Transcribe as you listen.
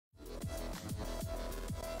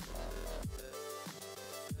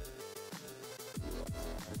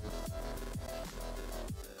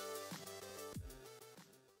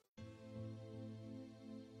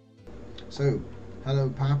So, hello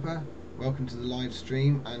Papa, welcome to the live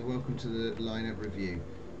stream and welcome to the lineup review.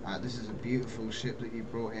 This is a beautiful ship that you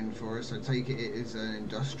brought in for us. I take it is an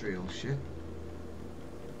industrial ship.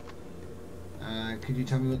 Could you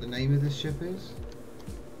tell me what the name of this ship is?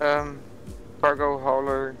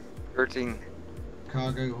 CargoHauler13.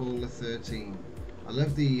 CargoHauler13. I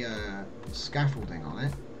love the scaffolding on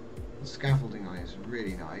it. The scaffolding on it is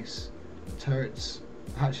really nice. The turrets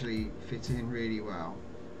actually fit in really well.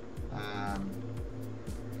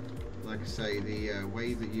 Like I say, the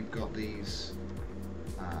way that you've got these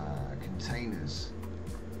containers,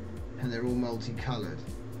 and they're all multicoloured,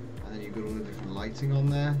 and then you've got all the different lighting on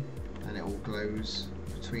there, and it all glows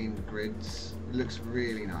between the grids. It looks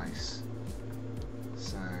really nice.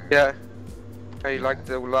 So yeah, I like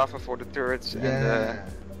the lava for the turrets and the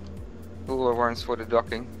cooler ones for the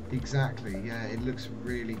docking. Exactly. Yeah, it looks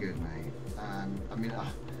really good, mate. I mean,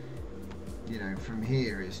 you know, from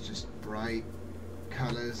here it's just bright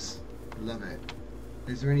colours. Love it.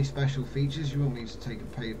 Is there any special features you want me to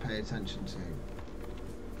pay attention to?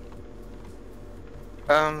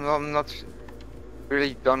 Well, I'm not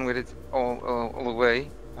really done with it all the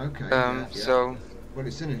way. Okay. So. Well,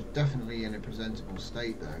 it's definitely in a presentable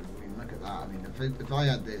state, though. I mean, look at that. I mean, if I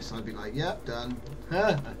had this, I'd be like, yep, done.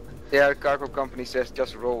 Yeah, the cargo company says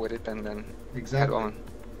just roll with it and then exactly. head on.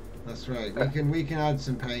 That's right. We can add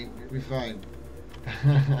some paint. It'll be fine.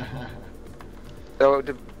 So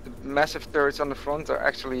the massive turrets on the front are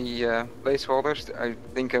actually placeholders. I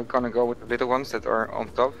think I'm gonna go with the little ones that are on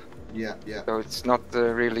top. Yeah. So it's not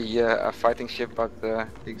really a fighting ship, but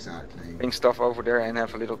exactly. bring stuff over there and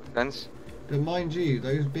have a little defense. But mind you,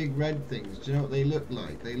 those big red things, do you know what they look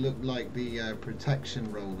like? They look like the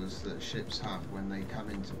protection rollers that ships have when they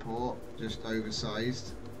come into port, just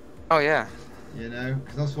oversized. Oh yeah. You know,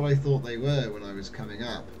 because that's what I thought they were when I was coming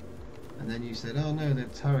up. And then you said, oh no, they're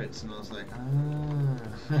turrets, and I was like, ah,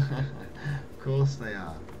 of course they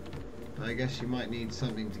are. But I guess you might need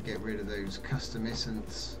something to get rid of those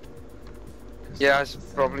customisants. Yeah, it's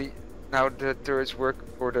probably now the turrets work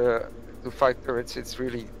for to fight turrets. It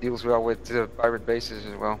really deals well with pirate bases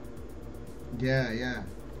as well. Yeah.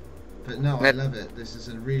 But no, I love it. This is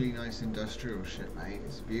a really nice industrial ship, mate.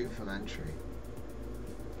 It's a beautiful entry.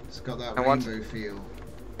 It's got that rainbow feel.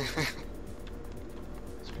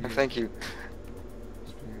 Thank you.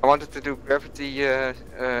 I wanted to do gravity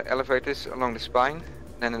elevators along the spine.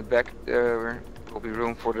 Then in the back there will be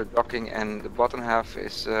room for the docking, and the bottom half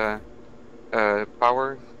is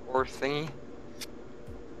power core thingy.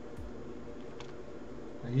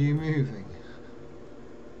 Are you moving?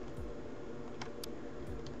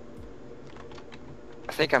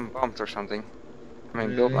 I think I'm bumped or something. I mean,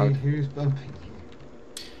 really? build mode. Who's bumping you?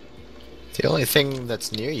 The only thing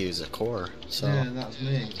that's near you is a core, so... Yeah, that's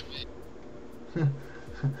me.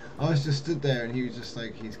 I was just stood there and he was just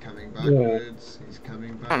like, he's coming backwards, he's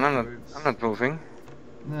coming backwards. I'm not moving.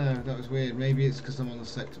 No, that was weird. Maybe it's because I'm on the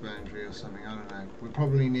sector boundary or something, I don't know. We're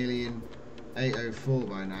probably nearly in 804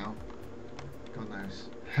 by now. God knows.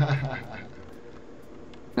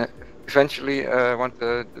 Eventually, I want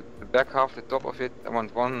the back half, the top of it, I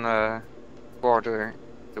want one quarter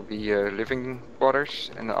to be living quarters,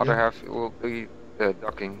 and the other half will be the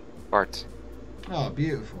docking part. Oh,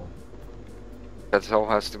 beautiful. That all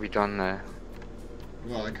has to be done.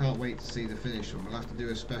 Well, I can't wait to see the finished one. We'll have to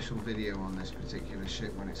do a special video on this particular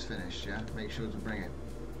ship when it's finished, yeah? Make sure to bring it.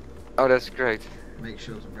 Oh, that's great. Make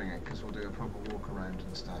sure to bring it, because we'll do a proper walk around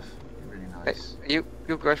and stuff. It'll be really nice. You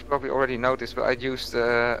guys probably already noticed, but I used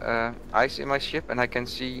ice in my ship, and I can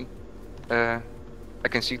see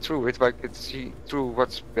through it, but I can see through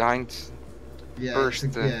what's behind. Yeah, first.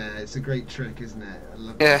 It's a great trick, isn't it? I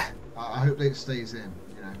love it. I hope that it stays in,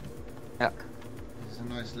 you know. Yeah. It's a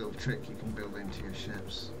nice little trick you can build into your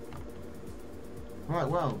ships. Right,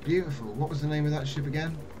 well, beautiful. What was the name of that ship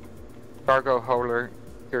again?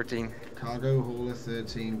 CargoHauler13.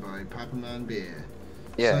 CargoHauler13 by Papamanbeer.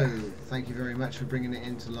 Yeah. So, thank you very much for bringing it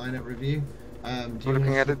into lineup review.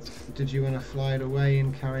 Did you want to fly it away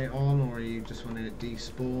and carry it on, or you just wanted it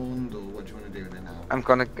despawned, or what do you want to do with it now? I'm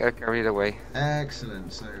gonna carry it away.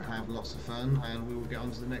 Excellent. So have lots of fun, and we will get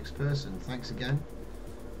on to the next person. Thanks again.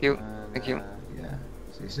 Thank you. Yeah.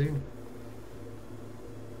 See you soon.